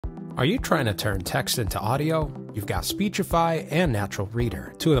Are you trying to turn text into audio? You've got Speechify and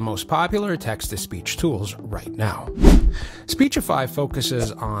NaturalReader, two of the most popular text-to-speech tools right now. Speechify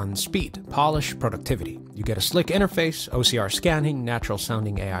focuses on speed, polish, productivity. You get a slick interface, OCR scanning,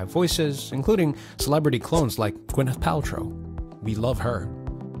 natural-sounding AI voices, including celebrity clones like Gwyneth Paltrow. We love her.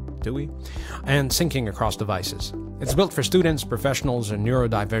 Do we? And syncing across devices. It's built for students, professionals, and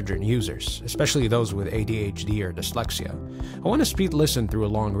neurodivergent users, especially those with ADHD or dyslexia, who want to speed listen through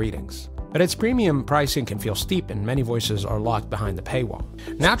long readings. But its premium pricing can feel steep and many voices are locked behind the paywall.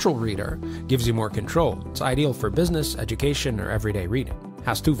 NaturalReader gives you more control. It's ideal for business, education, or everyday reading. It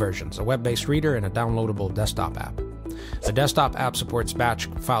has two versions, a web-based reader and a downloadable desktop app. The desktop app supports batch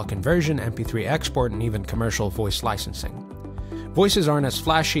file conversion, MP3 export, and even commercial voice licensing. Voices aren't as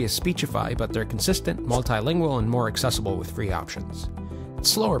flashy as Speechify, but they're consistent, multilingual, and more accessible with free options. It's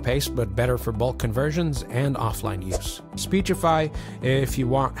slower paced, but better for bulk conversions and offline use. Speechify if you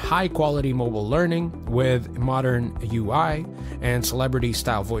want high-quality mobile learning with modern UI and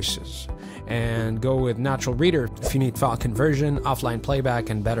celebrity-style voices. And go with NaturalReader if you need file conversion, offline playback,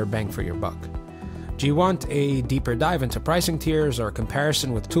 and better bang for your buck. Do you want a deeper dive into pricing tiers or a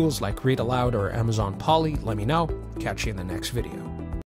comparison with tools like Read Aloud or Amazon Polly? Let me know. Catch you in the next video.